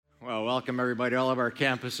welcome everybody, all of our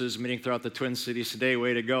campuses meeting throughout the Twin Cities today.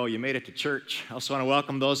 Way to go. You made it to church. I also want to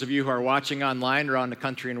welcome those of you who are watching online around the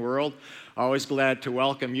country and world. Always glad to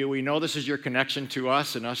welcome you. We know this is your connection to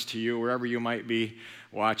us and us to you, wherever you might be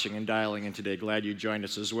watching and dialing in today. Glad you joined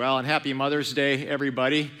us as well. And happy Mother's Day,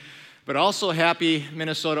 everybody. But also happy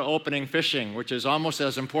Minnesota opening fishing, which is almost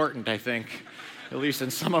as important, I think, at least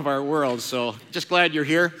in some of our worlds. So just glad you're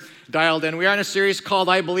here, dialed in. We are in a series called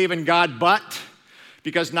I Believe in God, But,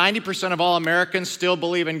 because 90% of all Americans still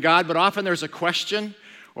believe in God, but often there's a question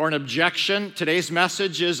or an objection. Today's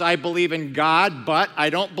message is I believe in God, but I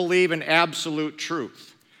don't believe in absolute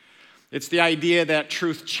truth. It's the idea that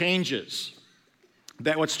truth changes,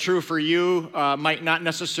 that what's true for you might not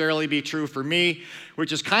necessarily be true for me,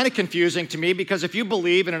 which is kind of confusing to me because if you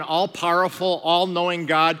believe in an all-powerful, all-knowing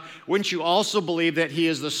God, wouldn't you also believe that He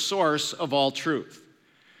is the source of all truth?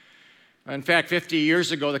 In fact, 50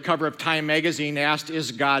 years ago, the cover of Time magazine asked,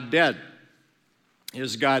 is God dead?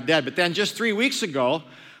 Is God dead? But then just 3 weeks ago,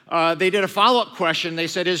 they did a follow-up question. They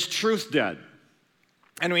said, is truth dead?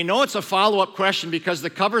 And we know it's a follow-up question because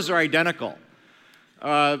the covers are identical.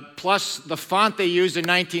 Plus, the font they used in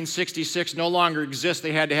 1966 no longer exists.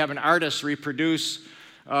 They had to have an artist reproduce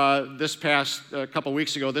this past couple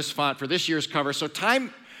weeks ago this font for this year's cover. So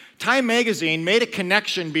Time magazine made a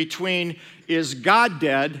connection between is God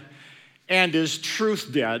dead and is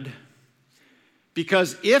truth dead?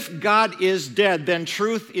 Because if God is dead, then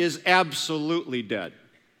truth is absolutely dead.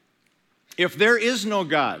 If there is no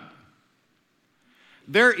God,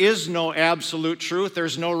 there is no absolute truth.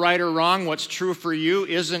 There's no right or wrong. What's true for you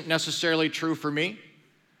isn't necessarily true for me.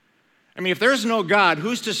 I mean, if there's no God,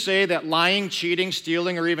 who's to say that lying, cheating,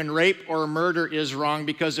 stealing, or even rape or murder is wrong?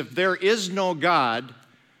 Because if there is no God,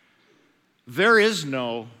 there is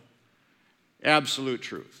no absolute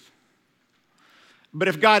truth. But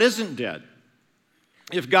if God isn't dead,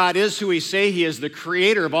 if God is who we say He is, the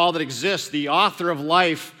creator of all that exists, the author of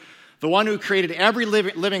life, the one who created every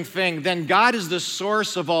living thing, then God is the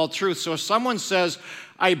source of all truth. So if someone says,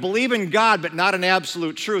 I believe in God, but not an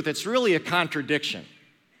absolute truth, it's really a contradiction.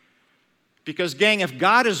 Because, gang, if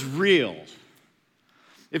God is real,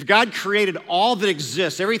 if God created all that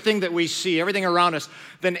exists, everything that we see, everything around us,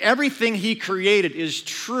 then everything He created is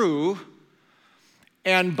true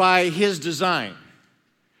and by His design.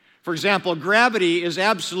 For example, gravity is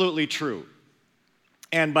absolutely true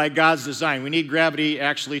and by God's design. We need gravity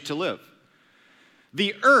actually to live.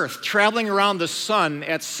 The earth traveling around the sun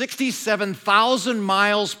at 67,000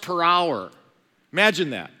 miles per hour.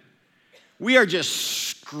 Imagine that. We are just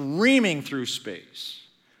screaming through space.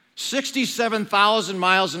 67,000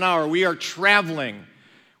 miles an hour. We are traveling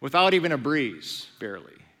without even a breeze,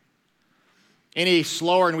 barely. Any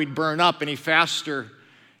slower and we'd burn up, any faster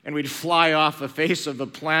and we'd fly off the face of the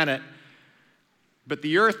planet. But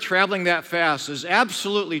the earth traveling that fast is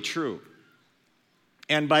absolutely true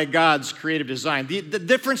and by God's creative design. The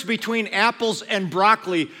difference between apples and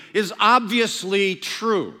broccoli is obviously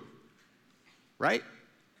true, right?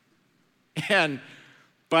 And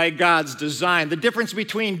by God's design. The difference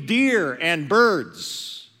between deer and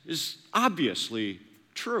birds is obviously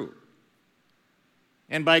true.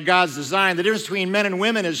 And by God's design, the difference between men and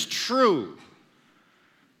women is true.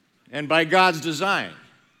 And by God's design.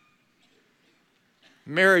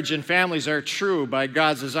 Marriage and families are true by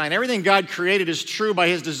God's design. Everything God created is true by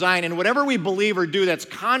His design, and whatever we believe or do that's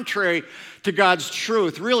contrary to God's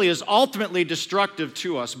truth really is ultimately destructive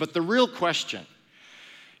to us. But the real question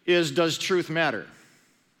is, does truth matter?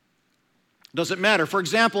 Does it matter? For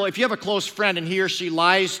example, if you have a close friend and he or she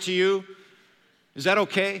lies to you, is that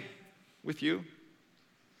okay with you?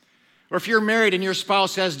 Or if you're married and your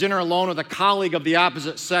spouse has dinner alone with a colleague of the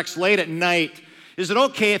opposite sex late at night, is it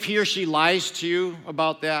okay if he or she lies to you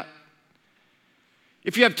about that?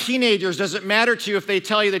 If you have teenagers, does it matter to you if they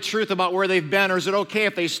tell you the truth about where they've been, or is it okay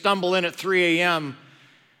if they stumble in at 3 a.m.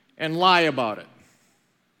 and lie about it?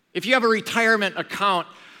 If you have a retirement account,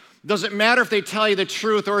 does it matter if they tell you the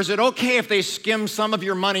truth, or is it okay if they skim some of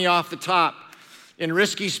your money off the top in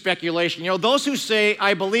risky speculation? You know, those who say,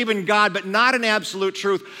 I believe in God, but not in absolute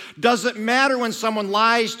truth, does it matter when someone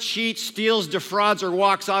lies, cheats, steals, defrauds, or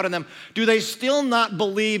walks out on them? Do they still not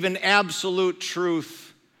believe in absolute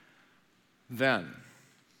truth then?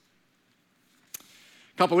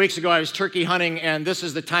 A couple weeks ago, I was turkey hunting, and this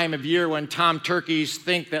is the time of year when tom turkeys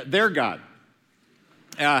think that they're God.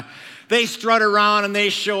 They strut around and they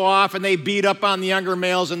show off and they beat up on the younger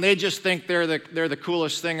males and they just think they're the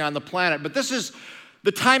coolest thing on the planet. But this is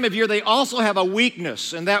the time of year they also have a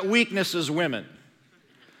weakness, and that weakness is women.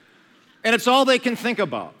 And it's all they can think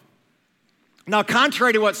about. Now,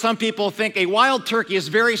 contrary to what some people think, a wild turkey is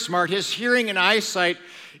very smart. His hearing and eyesight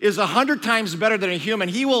is 100 times better than a human.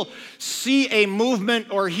 He will see a movement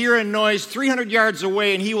or hear a noise 300 yards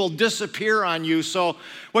away and he will disappear on you. So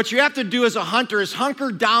what you have to do as a hunter is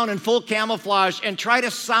hunker down in full camouflage and try to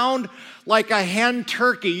sound like a hen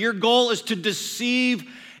turkey. Your goal is to deceive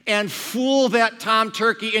and fool that tom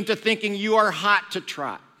turkey into thinking you are hot to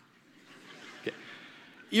trot. Okay.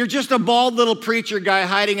 You're just a bald little preacher guy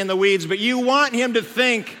hiding in the weeds, but you want him to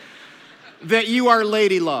think that you are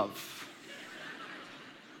lady love.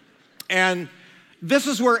 And this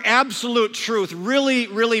is where absolute truth really,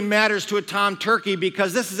 really matters to a tom turkey,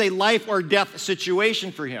 because this is a life or death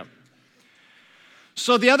situation for him.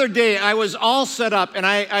 So the other day, I was all set up, and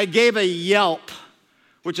I gave a yelp,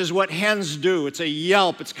 which is what hens do. It's a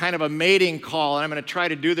yelp. It's kind of a mating call, and I'm going to try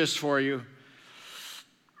to do this for you.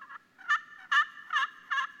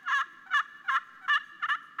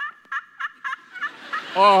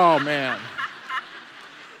 Oh, man.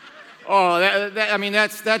 Oh,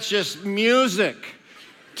 that's just music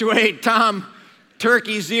to a tom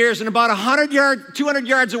turkey's ears. And about 200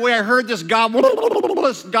 yards away, I heard this gobble,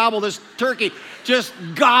 this turkey just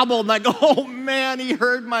gobbled. And I go, oh man, he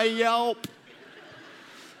heard my yelp.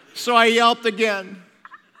 So I yelped again.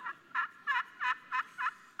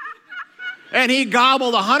 And he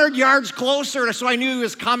gobbled 100 yards closer, so I knew he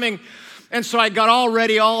was coming. And so I got all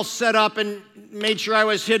ready, all set up, and made sure I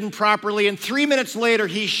was hidden properly. And 3 minutes later,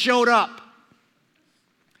 he showed up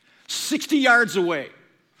 60 yards away.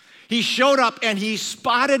 He showed up and he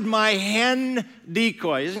spotted my hen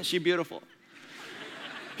decoy. Isn't she beautiful?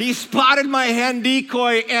 He spotted my hen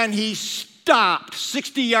decoy and he stopped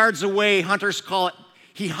 60 yards away. Hunters call it,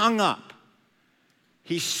 he hung up.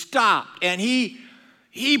 He stopped and he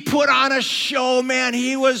put on a show, man.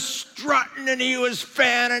 He was strutting and he was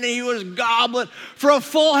fanning and he was gobbling for a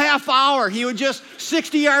full half hour. He was just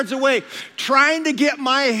 60 yards away trying to get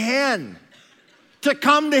my hen to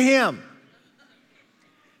come to him.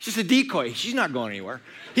 She's a decoy. She's not going anywhere.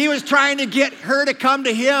 He was trying to get her to come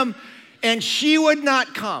to him, and she would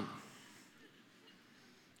not come.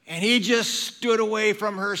 And he just stood away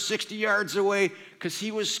from her 60 yards away because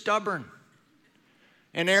he was stubborn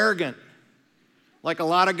and arrogant, like a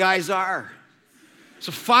lot of guys are.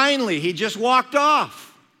 So finally, he just walked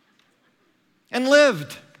off and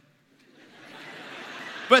lived.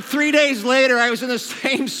 But 3 days later, I was in the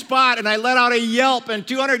same spot, and I let out a yelp, and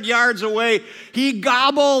 200 yards away, he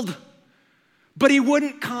gobbled, but he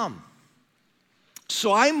wouldn't come.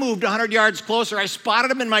 So I moved 100 yards closer. I spotted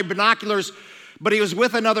him in my binoculars, but he was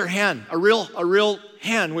with another hen, a real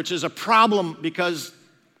hen, which is a problem because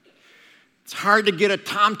it's hard to get a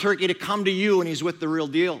tom turkey to come to you when he's with the real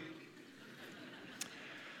deal.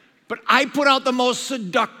 But I put out the most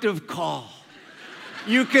seductive call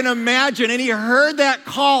you can imagine. And he heard that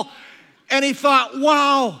call and he thought,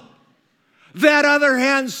 wow, that other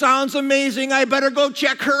hen sounds amazing. I better go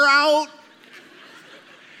check her out.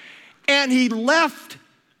 And he left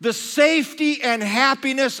the safety and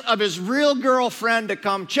happiness of his real girlfriend to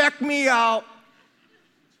come check me out.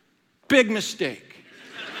 Big mistake.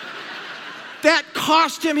 That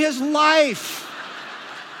cost him his life.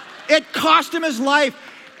 It cost him his life.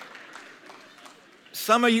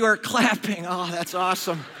 Some of you are clapping. Oh, that's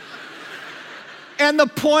awesome. And the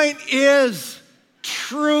point is,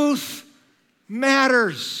 truth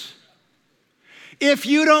matters. If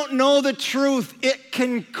you don't know the truth, it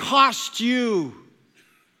can cost you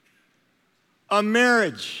a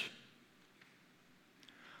marriage,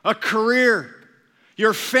 a career,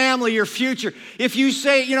 your family, your future. If you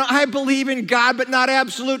say, I believe in God, but not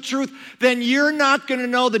absolute truth, then you're not going to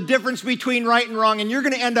know the difference between right and wrong, and you're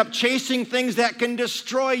going to end up chasing things that can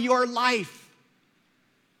destroy your life.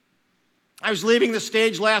 I was leaving the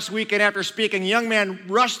stage last week, and after speaking, a young man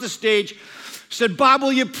rushed the stage, said, Bob,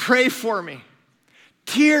 will you pray for me?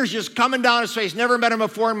 Tears just coming down his face. Never met him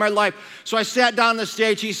before in my life. So I sat down on the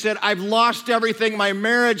stage. He said, I've lost everything, my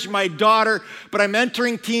marriage, my daughter, but I'm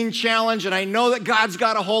entering Teen Challenge, and I know that God's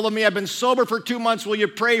got a hold of me. I've been sober for 2 months. Will you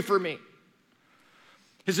pray for me?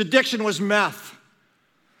 His addiction was meth.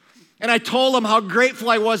 And I told him how grateful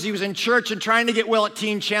I was he was in church and trying to get well at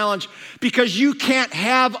Teen Challenge, because you can't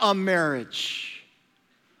have a marriage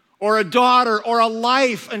or a daughter or a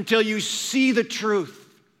life until you see the truth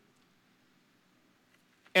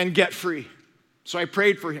and get free. So I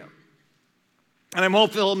prayed for him. And I'm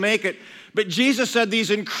hopeful he'll make it. But Jesus said these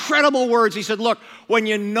incredible words. He said, look, when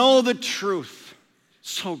you know the truth,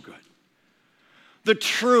 so good. The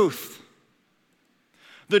truth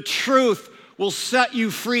will set you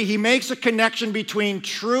free. He makes a connection between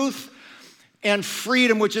truth and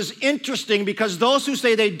freedom, which is interesting because those who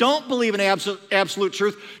say they don't believe in absolute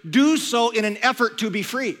truth do so in an effort to be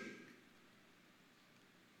free.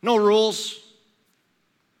 No rules.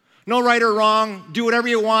 No right or wrong. Do whatever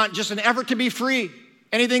you want. Just an effort to be free.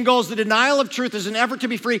 Anything goes. The denial of truth is an effort to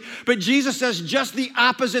be free. But Jesus says just the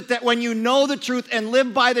opposite, that when you know the truth and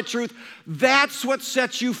live by the truth, that's what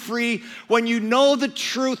sets you free. When you know the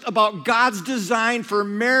truth about God's design for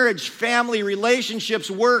marriage, family,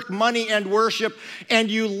 relationships, work, money, and worship,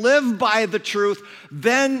 and you live by the truth,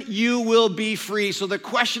 then you will be free. So the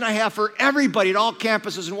question I have for everybody at all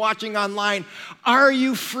campuses and watching online, are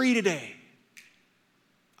you free today?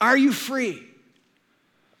 Are you free?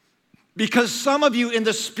 Because some of you, in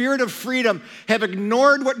the spirit of freedom, have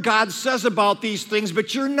ignored what God says about these things,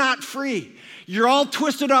 but you're not free. You're all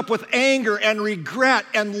twisted up with anger and regret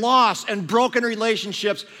and loss and broken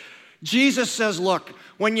relationships. Jesus says, look,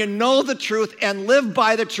 when you know the truth and live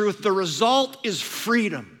by the truth, the result is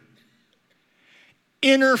freedom.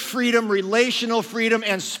 Inner freedom, relational freedom,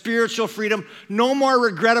 and spiritual freedom. No more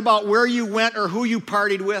regret about where you went or who you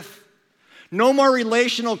partied with. No more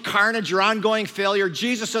relational carnage or ongoing failure.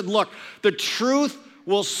 Jesus said, look, the truth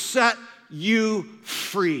will set you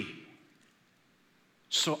free.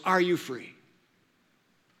 So are you free?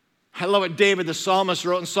 I love what David the psalmist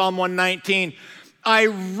wrote in Psalm 119. I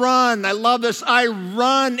run, I love this, I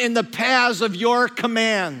run in the paths of your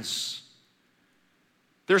commands.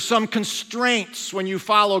 There's some constraints when you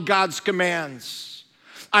follow God's commands.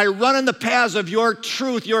 I run in the paths of your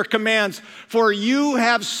truth, your commands, for you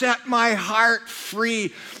have set my heart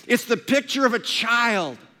free. It's the picture of a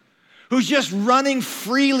child who's just running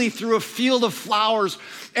freely through a field of flowers,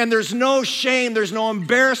 and there's no shame, there's no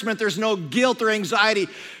embarrassment, there's no guilt or anxiety,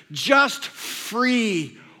 just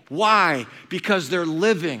free. Why? Because they're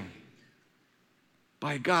living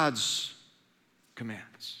by God's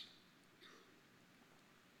commands.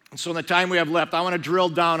 And so in the time we have left, I want to drill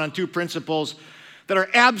down on two principles that are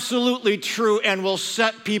absolutely true and will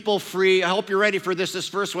set people free. I hope you're ready for this. This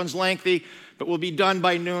first one's lengthy, but we'll be done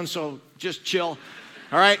by noon, so just chill.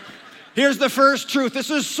 All right? Here's the first truth. This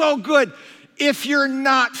is so good. If you're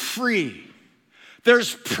not free,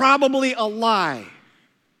 there's probably a lie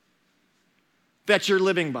that you're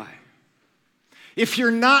living by. If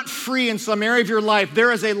you're not free in some area of your life,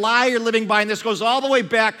 there is a lie you're living by, and this goes all the way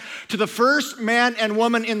back to the first man and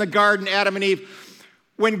woman in the garden, Adam and Eve.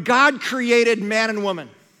 When God created man and woman,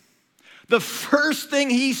 the first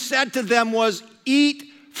thing he said to them was, eat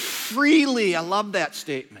freely. I love that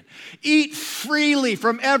statement. Eat freely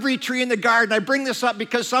from every tree in the garden. I bring this up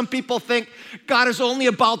because some people think God is only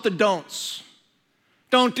about the don'ts.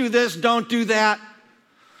 Don't do this, don't do that.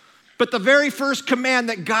 But the very first command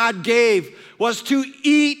that God gave was to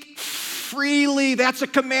eat freely. That's a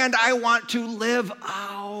command I want to live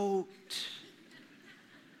out.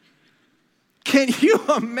 Can you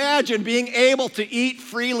imagine being able to eat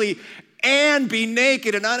freely and be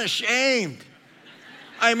naked and unashamed?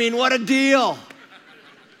 I mean, what a deal.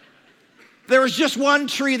 There was just one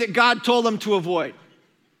tree that God told them to avoid.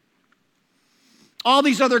 All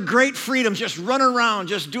these other great freedoms, just run around,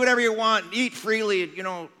 just do whatever you want, eat freely,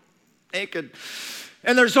 naked.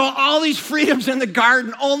 And there's all these freedoms in the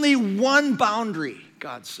garden, only one boundary,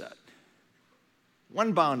 God said.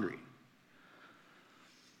 One boundary.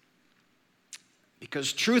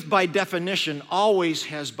 Because truth, by definition, always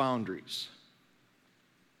has boundaries.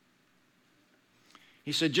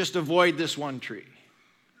 He said, just avoid this one tree.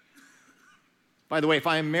 By the way, if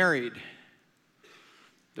I am married,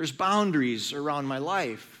 there's boundaries around my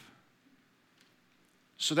life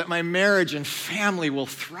so that my marriage and family will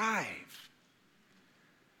thrive.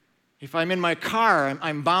 If I'm in my car,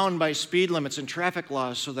 I'm bound by speed limits and traffic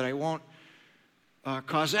laws so that I won't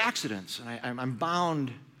cause accidents. And I'm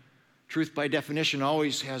bound. Truth, by definition,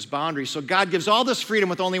 always has boundaries. So God gives all this freedom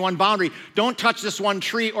with only one boundary. Don't touch this one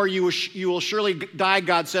tree or you will surely die,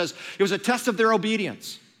 God says. It was a test of their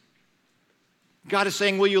obedience. God is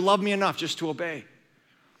saying, will you love me enough just to obey?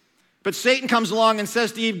 But Satan comes along and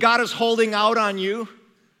says to Eve, God is holding out on you.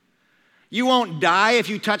 You won't die if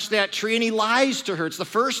you touch that tree. And he lies to her. It's the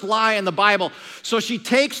first lie in the Bible. So she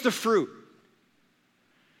takes the fruit.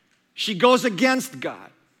 She goes against God.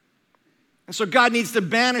 And so God needs to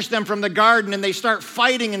banish them from the garden, and they start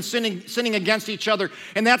fighting and sinning against each other.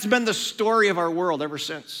 And that's been the story of our world ever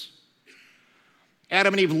since.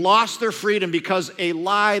 Adam and Eve lost their freedom because a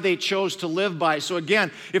lie they chose to live by. So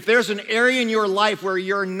again, if there's an area in your life where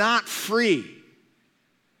you're not free,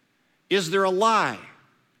 is there a lie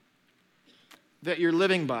that you're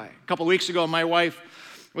living by? A couple weeks ago, my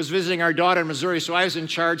wife was visiting our daughter in Missouri, so I was in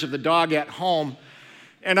charge of the dog at home.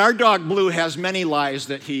 And our dog, Blue, has many lies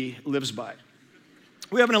that he lives by.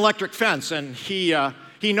 We have an electric fence, and he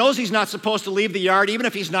knows he's not supposed to leave the yard. Even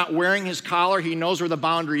if he's not wearing his collar, he knows where the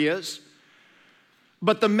boundary is.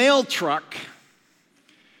 But the mail truck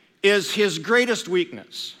is his greatest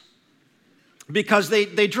weakness because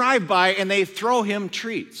they drive by and they throw him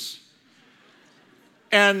treats.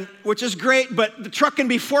 And which is great, but the truck can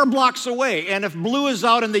be 4 blocks away. And if Blue is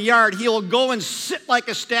out in the yard, he'll go and sit like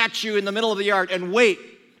a statue in the middle of the yard and wait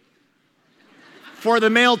for the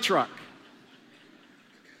mail truck.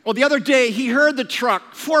 Well, the other day, he heard the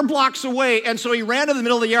truck 4 blocks away, and so he ran to the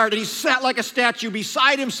middle of the yard, and he sat like a statue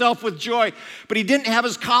beside himself with joy, but he didn't have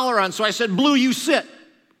his collar on, so I said, Blue, you sit.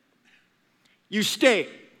 You stay.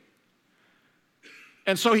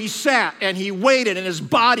 And so he sat, and he waited, and his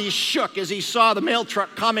body shook as he saw the mail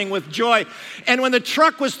truck coming with joy. And when the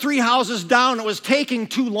truck was 3 houses down, it was taking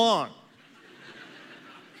too long.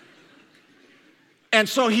 And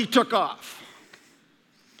so he took off.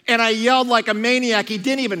 And I yelled like a maniac. He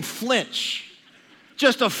didn't even flinch.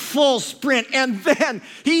 Just a full sprint. And then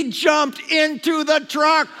he jumped into the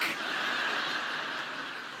truck.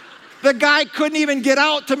 The guy couldn't even get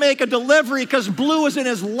out to make a delivery because Blue was in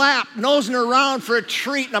his lap, nosing around for a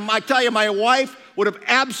treat. And I tell you, my wife would have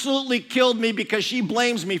absolutely killed me because she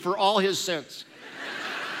blames me for all his sins.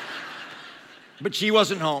 But she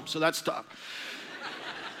wasn't home, so that's tough.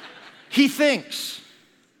 He thinks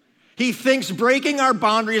breaking our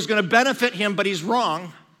boundary is going to benefit him, but he's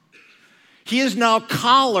wrong. He is now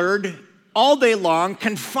collared all day long,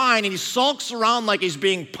 confined, and he sulks around like he's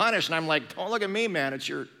being punished. And I'm like, don't look at me, man. It's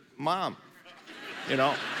your mom, you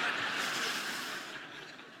know.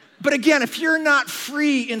 But again, if you're not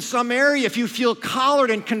free in some area, if you feel collared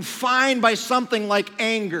and confined by something like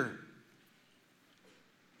anger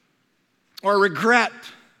or regret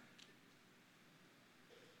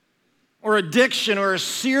or addiction or a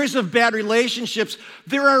series of bad relationships,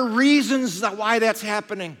 there are reasons why that's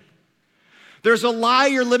happening. There's a lie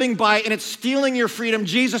you're living by, and it's stealing your freedom.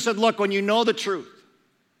 Jesus said, look, when you know the truth,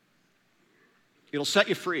 it'll set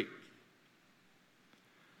you free.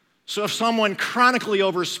 So if someone chronically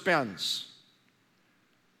overspends,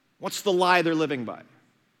 what's the lie they're living by?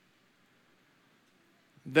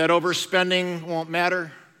 That overspending won't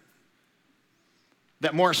matter?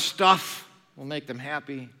 That more stuff will make them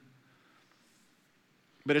happy?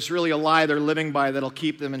 But it's really a lie they're living by that'll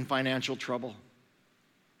keep them in financial trouble.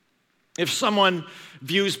 If someone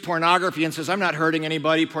views pornography and says, I'm not hurting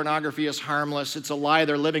anybody, pornography is harmless, it's a lie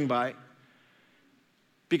they're living by.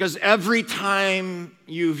 Because every time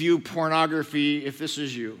you view pornography, if this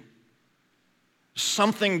is you,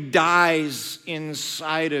 something dies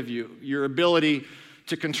inside of you. Your ability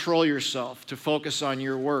to control yourself, to focus on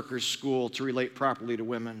your work or school, to relate properly to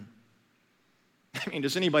women. I mean,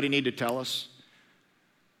 does anybody need to tell us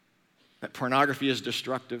that pornography is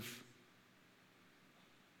destructive?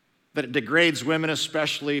 That it degrades women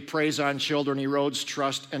especially, preys on children, erodes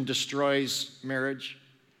trust, and destroys marriage?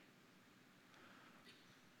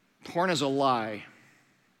 Porn is a lie.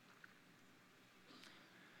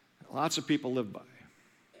 Lots of people live by.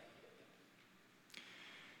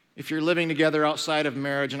 If you're living together outside of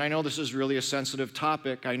marriage, and I know this is really a sensitive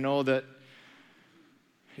topic, I know that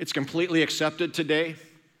it's completely accepted today.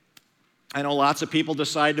 I know lots of people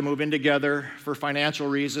decide to move in together for financial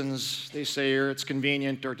reasons. They say or it's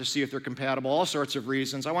convenient or to see if they're compatible, all sorts of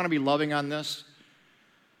reasons. I want to be loving on this.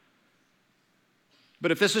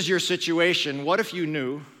 But if this is your situation, what if you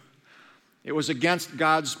knew it was against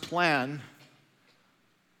God's plan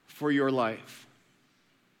for your life?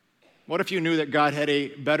 What if you knew that God had a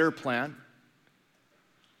better plan?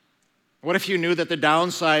 What if you knew that the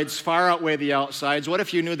downsides far outweigh the outsides? What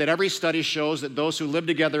if you knew that every study shows that those who live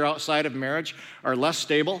together outside of marriage are less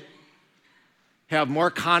stable, have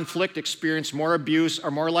more conflict, experience more abuse,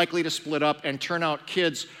 are more likely to split up, and turn out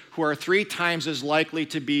kids who are 3 times as likely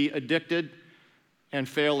to be addicted and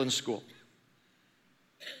fail in school?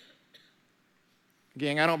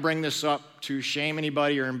 Gang, I don't bring this up to shame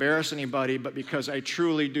anybody or embarrass anybody, but because I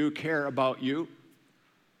truly do care about you.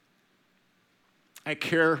 I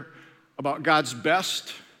care about God's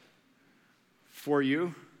best for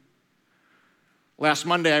you. Last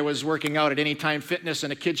Monday, I was working out at Anytime Fitness,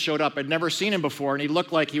 and a kid showed up. I'd never seen him before, and he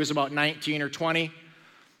looked like he was about 19 or 20.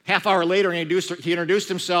 Half hour later, he introduced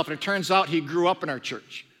himself, and it turns out he grew up in our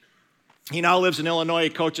church. He now lives in Illinois. He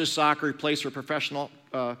coaches soccer. He plays for a professional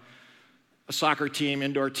soccer team,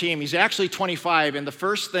 indoor team. He's actually 25, and the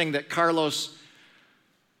first thing that Carlos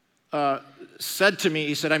said to me,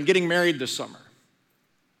 he said, I'm getting married this summer.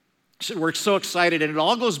 He said, we're so excited, and it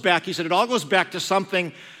all goes back to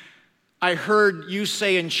something I heard you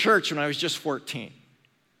say in church when I was just 14.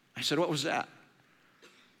 I said, what was that?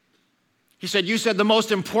 He said, you said the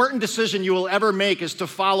most important decision you will ever make is to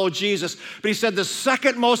follow Jesus. But he said the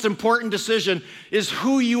second most important decision is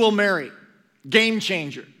who you will marry. Game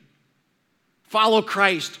changer. Follow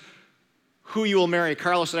Christ, who you will marry.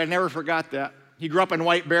 Carlos said, I never forgot that. He grew up in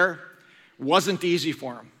White Bear. Wasn't easy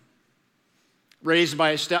for him. Raised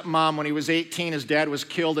by his stepmom when he was 18, his dad was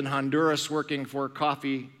killed in Honduras working for a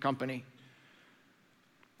coffee company.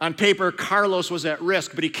 On paper, Carlos was at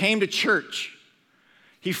risk, but he came to church.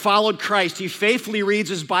 He followed Christ. He faithfully reads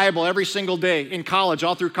his Bible every single day in college,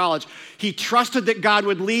 all through college. He trusted that God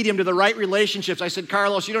would lead him to the right relationships. I said,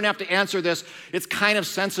 Carlos, you don't have to answer this. It's kind of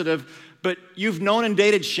sensitive, but you've known and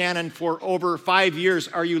dated Shannon for over 5 years.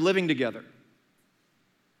 Are you living together?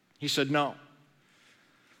 He said, no.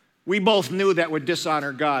 We both knew that would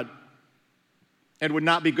dishonor God and would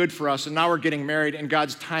not be good for us, and now we're getting married, and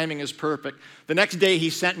God's timing is perfect. The next day,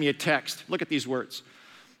 he sent me a text. Look at these words.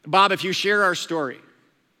 Bob, if you share our story,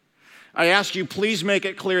 I ask you, please make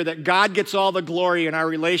it clear that God gets all the glory in our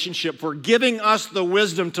relationship for giving us the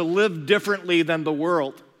wisdom to live differently than the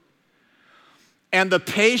world, and the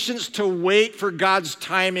patience to wait for God's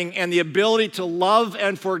timing, and the ability to love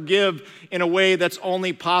and forgive in a way that's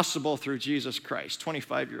only possible through Jesus Christ.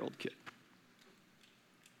 25-year-old kid.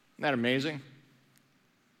 Isn't that amazing?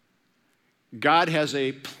 God has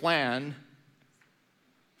a plan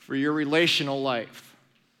for your relational life.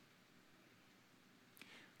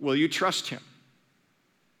 Will you trust him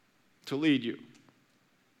to lead you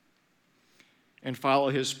and follow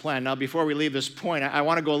his plan? Now, before we leave this point, I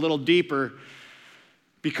want to go a little deeper,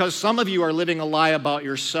 because some of you are living a lie about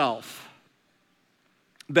yourself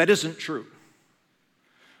that isn't true.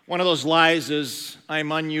 One of those lies is,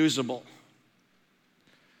 I'm unusable.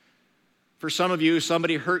 For some of you,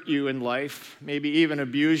 somebody hurt you in life, maybe even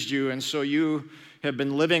abused you, and so you have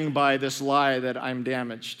been living by this lie that I'm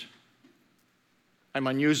damaged. I'm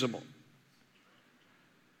unusable.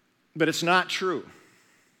 But it's not true.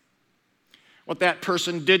 What that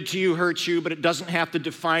person did to you hurt you, but it doesn't have to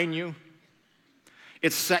define you.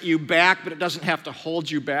 It set you back, but it doesn't have to hold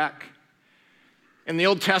you back. In the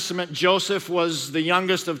Old Testament, Joseph was the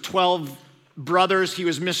youngest of 12 brothers. He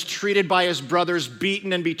was mistreated by his brothers,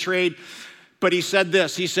 beaten and betrayed. But he said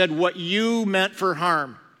this, he said, what you meant for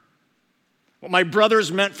harm, what my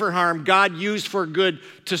brothers meant for harm, God used for good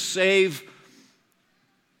to save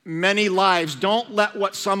many lives. Don't let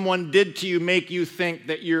what someone did to you make you think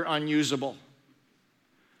that you're unusable.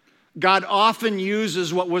 God often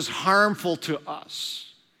uses what was harmful to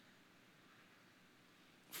us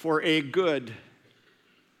for a good,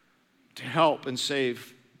 to help and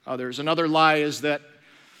save others. Another lie is that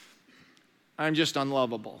I'm just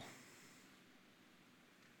unlovable.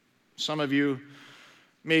 Some of you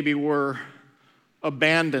maybe were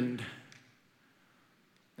abandoned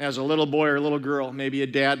as a little boy or a little girl. Maybe a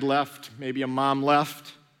dad left, maybe a mom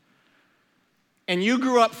left. And you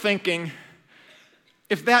grew up thinking,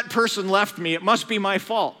 if that person left me, it must be my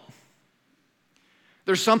fault.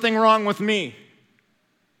 There's something wrong with me.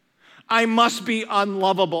 I must be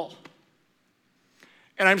unlovable.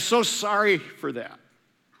 And I'm so sorry for that.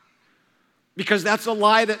 Because that's a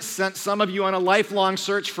lie that sent some of you on a lifelong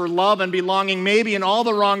search for love and belonging, maybe in all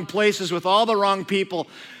the wrong places with all the wrong people.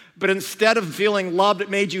 But instead of feeling loved, it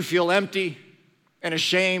made you feel empty and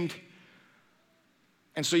ashamed.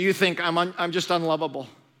 And so you think, I'm just unlovable.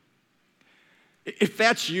 If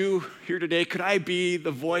that's you here today, could I be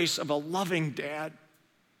the voice of a loving dad?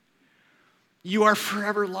 You are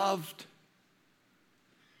forever loved.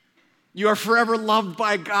 You are forever loved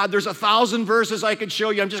by God. There's 1,000 verses I could show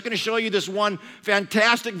you. I'm just going to show you this one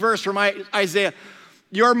fantastic verse from Isaiah.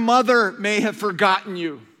 Your mother may have forgotten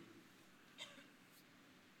you,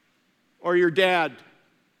 or your dad.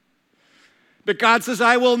 But God says,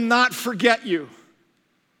 I will not forget you,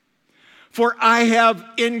 for I have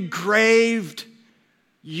engraved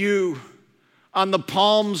you on the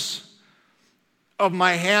palms of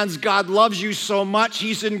my hands. God loves you so much,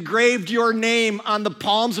 he's engraved your name on the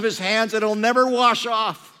palms of his hands, and it'll never wash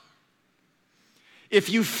off.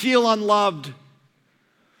 If you feel unloved,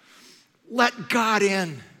 let God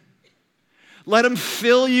in. Let him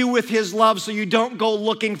fill you with his love so you don't go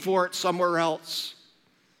looking for it somewhere else.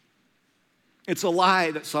 It's a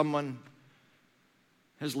lie that someone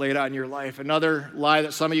has laid on your life. Another lie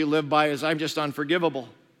that some of you live by is, I'm just unforgivable.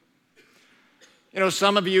 You know,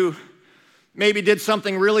 some of you maybe did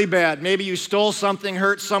something really bad. Maybe you stole something,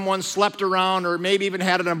 hurt someone, slept around, or maybe even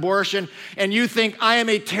had an abortion, and you think, I am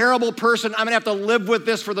a terrible person. I'm going to have to live with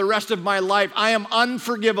this for the rest of my life. I am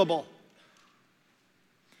unforgivable.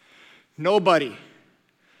 Nobody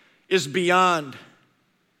is beyond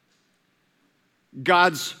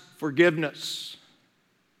God's forgiveness.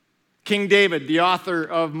 King David, the author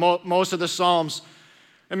of most of the Psalms,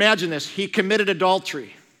 imagine this. He committed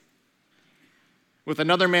adultery. with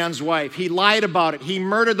another man's wife. He lied about it. He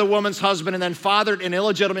murdered the woman's husband and then fathered an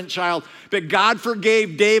illegitimate child. But God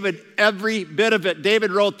forgave David every bit of it.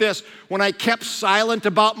 David wrote this, "When I kept silent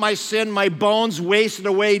about my sin, my bones wasted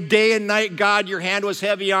away day and night. God, your hand was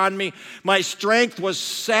heavy on me. My strength was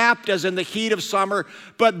sapped as in the heat of summer.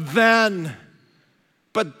 But then,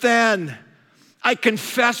 I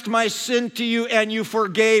confessed my sin to you and you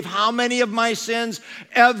forgave." How many of my sins?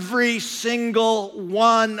 Every single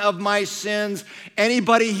one of my sins.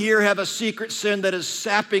 Anybody here have a secret sin that is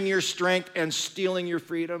sapping your strength and stealing your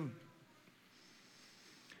freedom?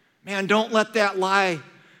 Man, don't let that lie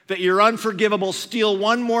that you're unforgivable steal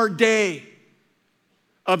one more day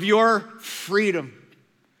of your freedom.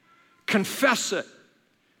 Confess it.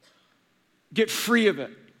 Get free of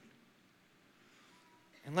it.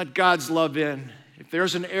 And let God's love in. If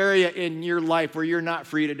there's an area in your life where you're not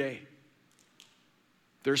free today,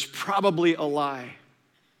 there's probably a lie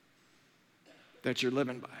that you're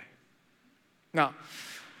living by. Now,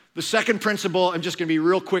 the second principle, I'm just going to be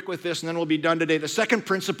real quick with this and then we'll be done today. The second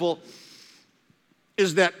principle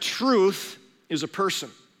is that truth is a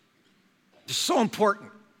person. It's so important.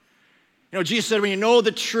 You know, Jesus said, when you know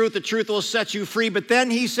the truth will set you free. But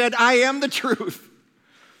then he said, I am the truth.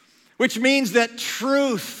 Which means that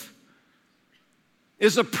truth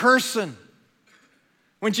is a person.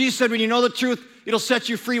 When Jesus said, when you know the truth, it'll set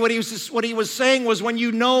you free, what he was saying was, when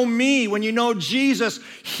you know me, when you know Jesus,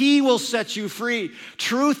 he will set you free.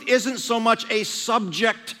 Truth isn't so much a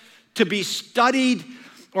subject to be studied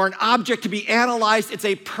or an object to be analyzed. It's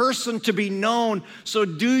a person to be known. So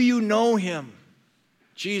do you know him,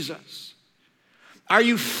 Jesus? Are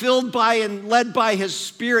you filled by and led by his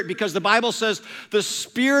Spirit? Because the Bible says the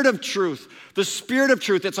Spirit of truth,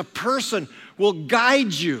 it's a person, will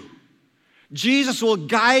guide you. Jesus will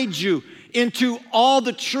guide you into all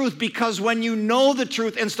the truth, because when you know the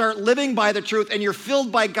truth and start living by the truth and you're filled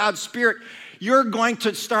by God's Spirit, you're going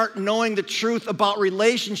to start knowing the truth about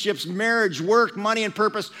relationships, marriage, work, money, and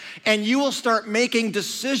purpose, and you will start making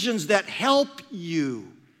decisions that help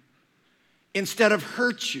you instead of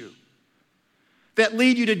hurt you, that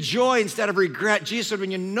lead you to joy instead of regret. Jesus said,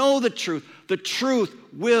 when you know the truth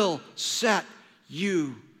will set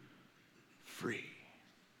you free.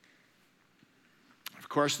 Of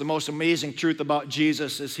course, the most amazing truth about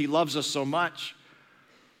Jesus is he loves us so much.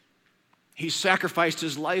 He sacrificed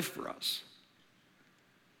his life for us.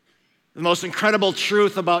 The most incredible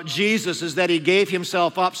truth about Jesus is that he gave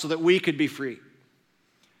himself up so that we could be free.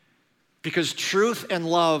 Because truth and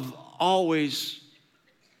love always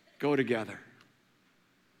go together.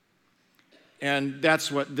 And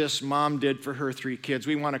that's what this mom did for her 3 kids.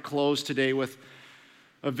 We want to close today with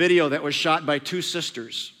a video that was shot by 2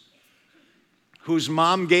 sisters whose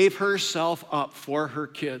mom gave herself up for her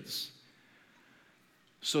kids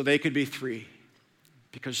so they could be free.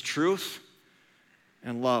 Because truth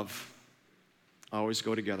and love always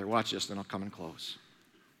go together. Watch this, then I'll come and close.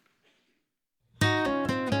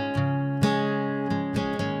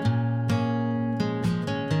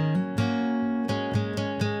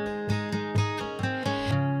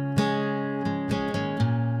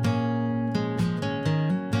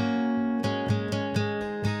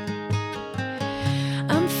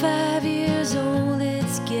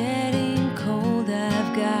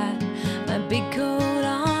 Big coat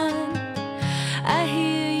on, I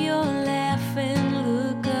hear your laughing,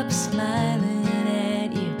 look up smiling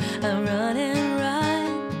at you. I run and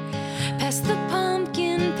run past the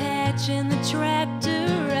pumpkin patch and the tractor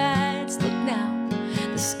rides. Look now,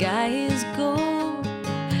 the sky is gold.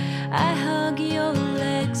 I hug your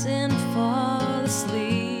legs and fall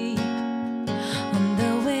asleep. On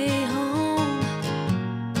the way home,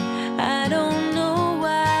 I don't know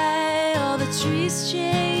why all the trees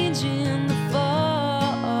change in the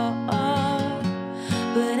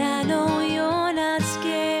but I know you're not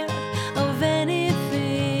scared of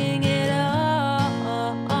anything at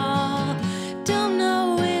all. Don't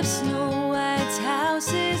know if Snow White's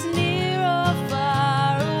house is near or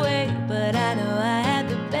far away, but I know I had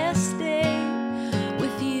the best day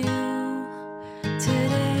with you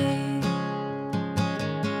today.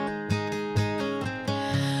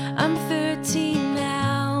 I'm 13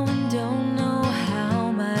 now and don't know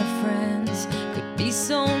how my friends could be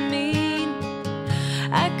so mean.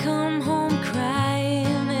 I come home crying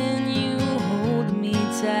and you hold me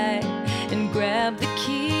tight and grab the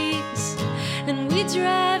keys, and we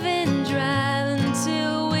drive and drive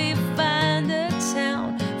until we find a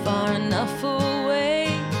town far enough away,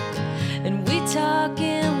 and we talk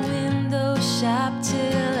in window shop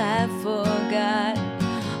till I forgot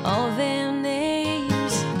all their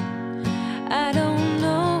names. I don't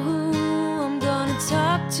know who I'm gonna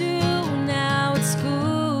talk to now. It's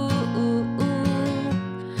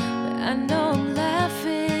I know I'm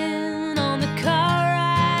laughing on the car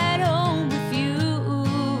ride home with you.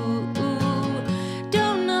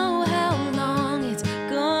 Don't know how long it's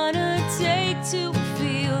gonna take to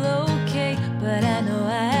feel okay, but I know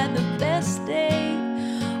I had the best day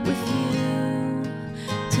with you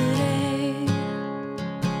today.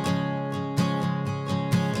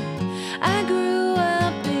 I grew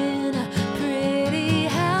up in a pretty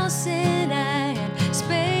house and I had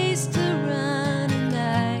space to run, and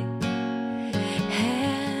I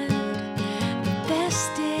had the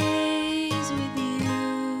best days with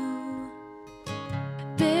you.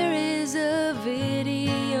 There is a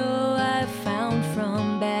video I found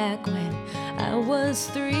from back when I was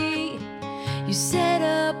 3. You set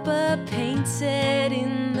up a paint set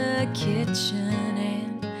in the kitchen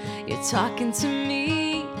and you're talking to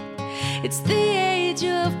me. It's the age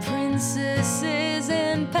of princesses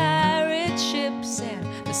and pirate ships and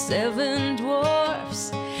the 7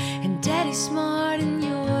 dwarfs. And Daddy's smart and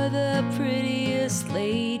you're the prettiest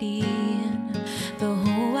lady in the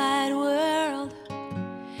whole wide world.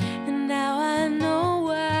 And now I know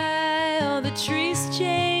why all the trees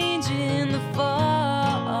change in the fall.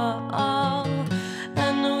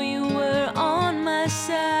 I know you were on my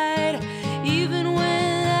side even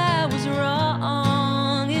when I was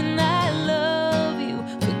wrong. And I love you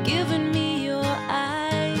for giving me your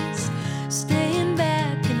eyes, staying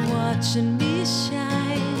back and watching me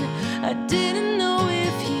shine. I didn't know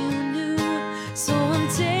if you knew, so I'm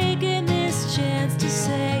taking this chance to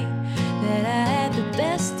say that I had the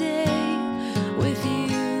best day with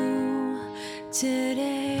you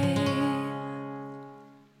today.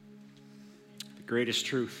 The greatest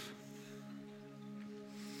truth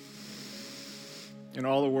in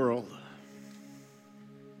all the world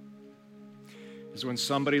is when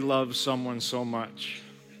somebody loves someone so much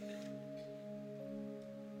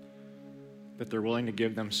that they're willing to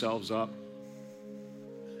give themselves up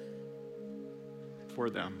for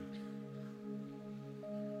them.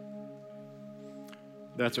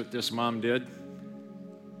 That's what this mom did.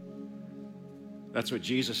 That's what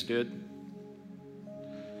Jesus did.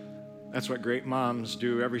 That's what great moms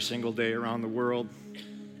do every single day around the world.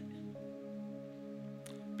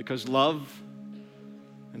 Because love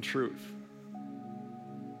and truth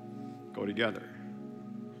go together.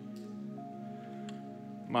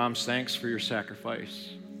 Moms, thanks for your sacrifice.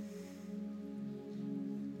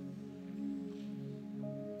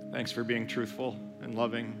 Thanks for being truthful and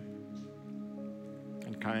loving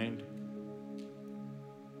and kind.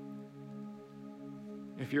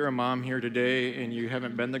 If you're a mom here today and you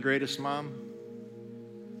haven't been the greatest mom,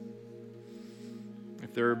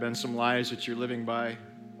 if there have been some lies that you're living by,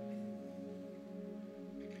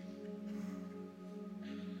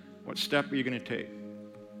 what step are you going to take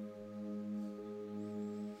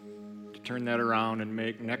to turn that around and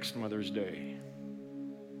make next Mother's Day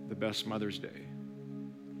the best Mother's Day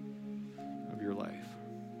of your life?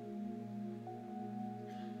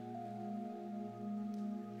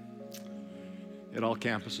 At all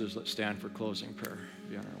campuses, let's stand for closing prayer.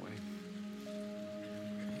 Be on our way.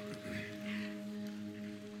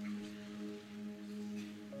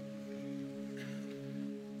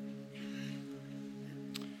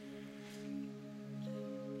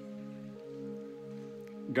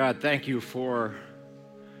 God, thank you for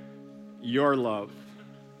your love,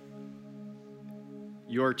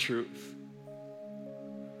 your truth.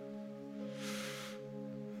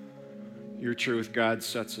 Your truth, God,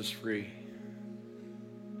 sets us free.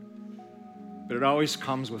 But it always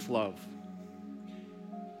comes with love.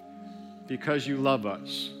 Because you love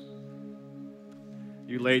us,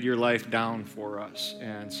 you laid your life down for us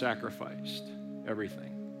and sacrificed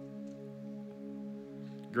everything.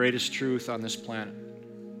 Greatest truth on this planet.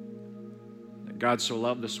 That God so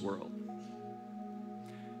loved this world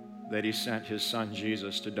that he sent his son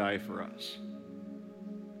Jesus to die for us.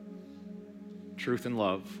 Truth and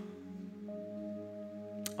love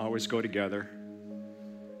always go together.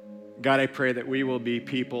 God, I pray that we will be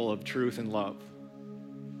people of truth and love.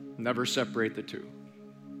 Never separate the two.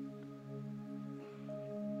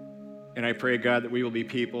 And I pray, God, that we will be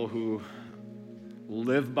people who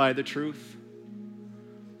live by the truth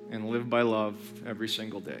and live by love every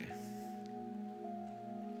single day.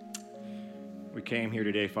 We came here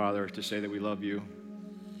today, Father, to say that we love you.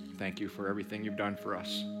 Thank you for everything you've done for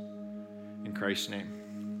us. In Christ's name.